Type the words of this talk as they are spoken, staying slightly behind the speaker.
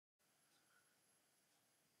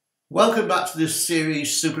Welcome back to this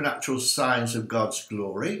series, Supernatural Signs of God's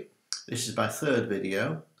Glory. This is my third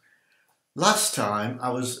video. Last time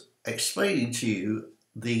I was explaining to you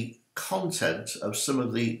the content of some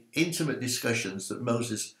of the intimate discussions that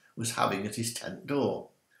Moses was having at his tent door.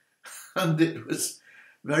 And it was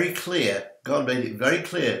very clear, God made it very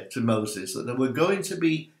clear to Moses that there were going to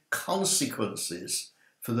be consequences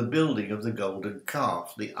for the building of the golden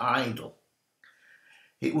calf, the idol.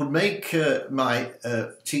 It would make my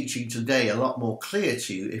teaching today a lot more clear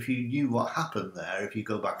to you if you knew what happened there. If you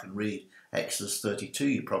go back and read Exodus 32,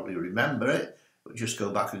 you probably remember it, but just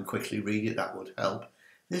go back and quickly read it, that would help.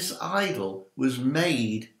 This idol was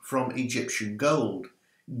made from Egyptian gold,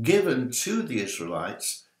 given to the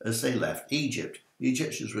Israelites as they left Egypt. The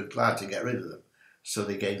Egyptians were glad to get rid of them, so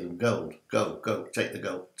they gave them gold. Go, take the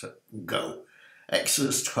gold, go.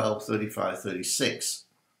 Exodus 12, 35, 36.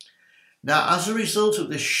 Now, as a result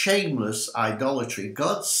of this shameless idolatry,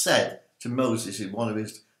 God said to Moses in one of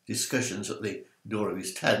his discussions at the door of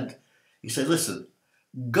his tent, he said, listen,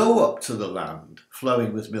 go up to the land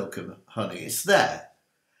flowing with milk and honey. It's there.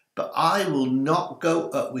 But I will not go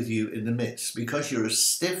up with you in the midst because you're a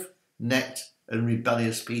stiff-necked and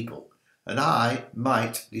rebellious people, and I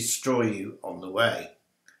might destroy you on the way.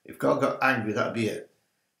 If God got angry, that'd be it.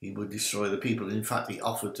 He would destroy the people. In fact, he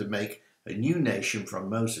offered to make a new nation from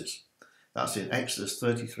Moses. That's in Exodus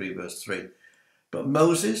 33, verse 3. But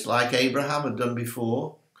Moses, like Abraham had done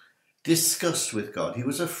before, discussed with God. He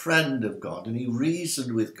was a friend of God, and he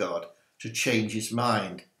reasoned with God to change his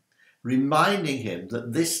mind, reminding him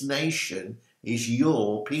that this nation is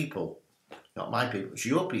your people. Not my people, it's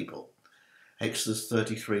your people. Exodus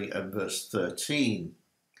 33 and verse 13.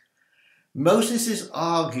 Moses'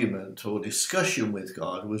 argument or discussion with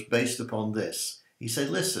God was based upon this. He said,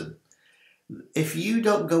 listen, if you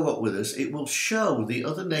don't go up with us, it will show the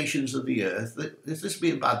other nations of the earth that this will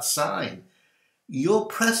be a bad sign. Your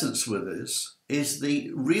presence with us is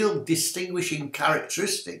the real distinguishing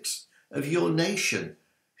characteristics of your nation.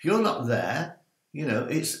 If you're not there,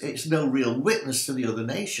 it's no real witness to the other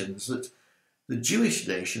nations that the Jewish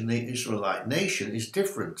nation, the Israelite nation, is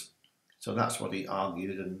different. So that's what he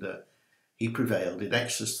argued, and he prevailed in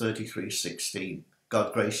Exodus 33:16.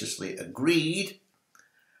 God graciously agreed.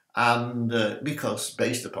 And because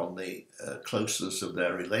based upon the closeness of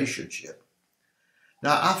their relationship.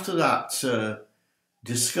 Now, after that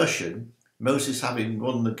discussion, Moses, having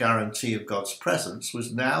won the guarantee of God's presence,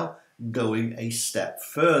 was now going a step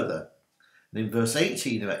further. And in verse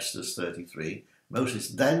 18 of Exodus 33, Moses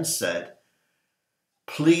then said,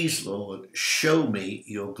 please, Lord, show me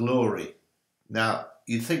your glory. Now,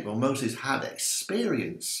 you'd think, well, Moses had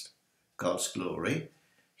experienced God's glory.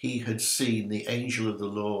 He had seen the angel of the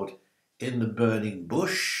Lord in the burning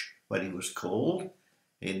bush when he was called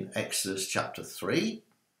in Exodus chapter 3.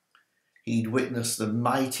 He'd witnessed the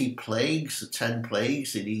mighty plagues, the 10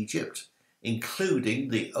 plagues in Egypt, including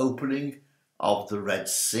the opening of the Red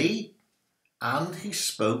Sea. And he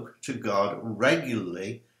spoke to God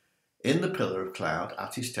regularly in the pillar of cloud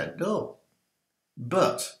at his tent door.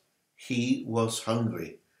 But he was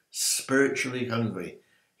hungry, spiritually hungry.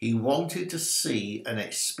 He wanted to see and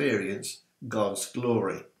experience God's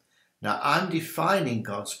glory. Now, I'm defining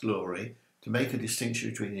God's glory to make a distinction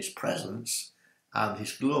between his presence and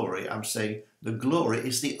his glory. I'm saying the glory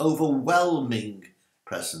is the overwhelming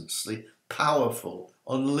presence, the powerful,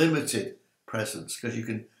 unlimited presence, because you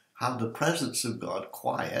can have the presence of God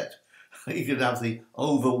quiet, you can have the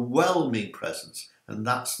overwhelming presence, and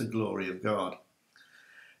that's the glory of God.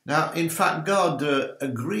 Now, in fact, God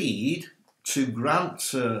agreed to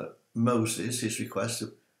grant Moses his request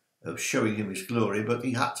of showing him his glory, but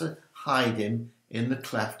he had to hide him in the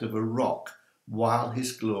cleft of a rock while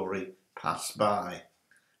his glory passed by.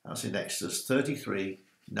 That's in Exodus 33,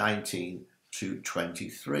 19 to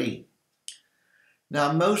 23.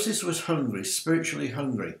 Now, Moses was hungry, spiritually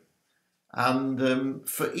hungry. And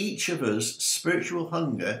for each of us, spiritual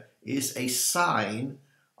hunger is a sign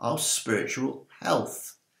of spiritual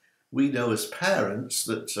health. We know as parents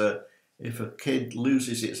that if a kid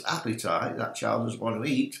loses its appetite, that child doesn't want to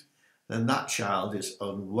eat, then that child is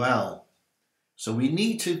unwell. So we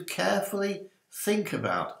need to carefully think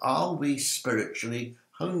about, are we spiritually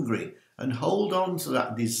hungry? And hold on to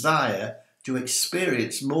that desire to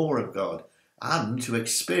experience more of God and to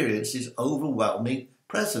experience his overwhelming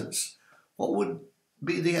presence. What would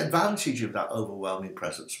be the advantage of that overwhelming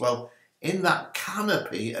presence? Well, in that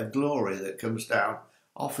canopy of glory that comes down,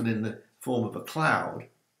 often in the form of a cloud,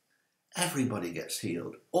 everybody gets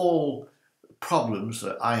healed. All problems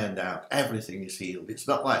are ironed out. Everything is healed. It's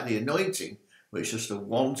not like the anointing, which is just a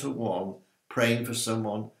one-to-one praying for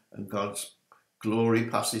someone and God's glory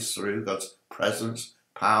passes through, God's presence,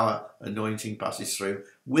 power, anointing passes through.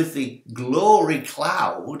 With the glory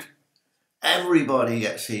cloud, everybody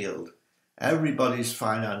gets healed. Everybody's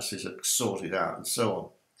finances are sorted out and so on.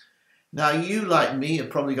 Now, you, like me, have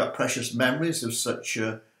probably got precious memories of such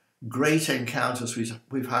great encounters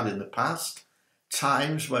we've had in the past,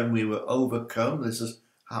 times when we were overcome. This has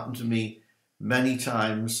happened to me many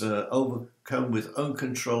times, overcome with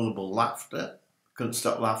uncontrollable laughter. Couldn't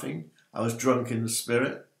stop laughing. I was drunk in the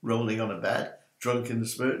spirit, rolling on a bed, drunk in the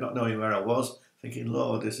spirit, not knowing where I was, thinking,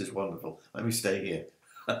 Lord, this is wonderful. Let me stay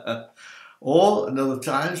here. Or another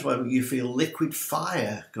times when you feel liquid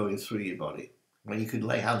fire going through your body, when you could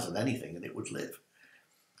lay hands on anything and it would live.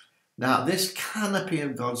 Now, this canopy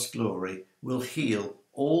of God's glory will heal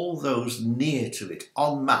all those near to it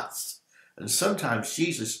en masse. And sometimes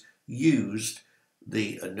Jesus used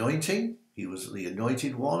the anointing. He was the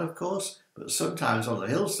anointed one, of course, but sometimes on the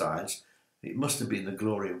hillsides, it must have been the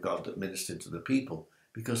glory of God that ministered to the people,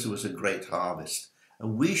 because there was a great harvest.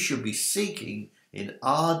 And we should be seeking in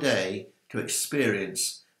our day to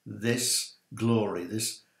experience this glory,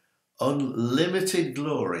 this unlimited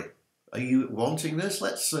glory. Are you wanting this?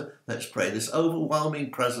 Let's pray. This overwhelming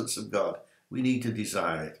presence of God. We need to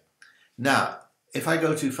desire it. Now, if I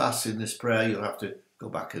go too fast in this prayer, you'll have to go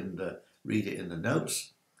back and read it in the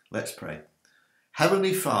notes. Let's pray.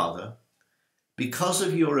 Heavenly Father, because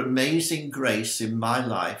of your amazing grace in my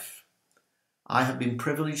life, I have been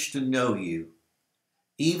privileged to know you,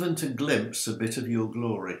 even to glimpse a bit of your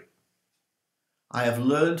glory. I have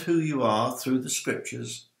learned who you are through the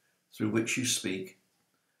scriptures through which you speak.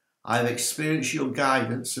 I have experienced your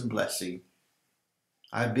guidance and blessing.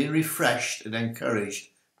 I have been refreshed and encouraged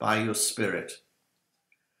by your Spirit.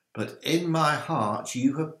 But in my heart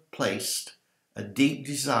you have placed a deep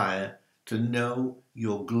desire to know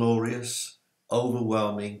your glorious,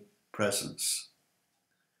 overwhelming presence.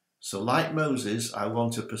 So like Moses, I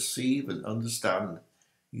want to perceive and understand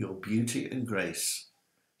your beauty and grace.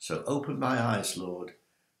 So open my eyes, Lord,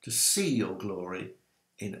 to see your glory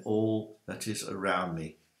in all that is around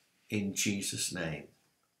me. In Jesus' name,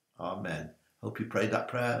 amen. Hope you prayed that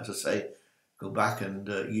prayer. As I say, go back and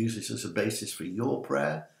use this as a basis for your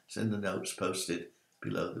prayer. It's in the notes posted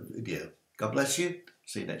below the video. God bless you.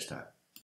 See you next time.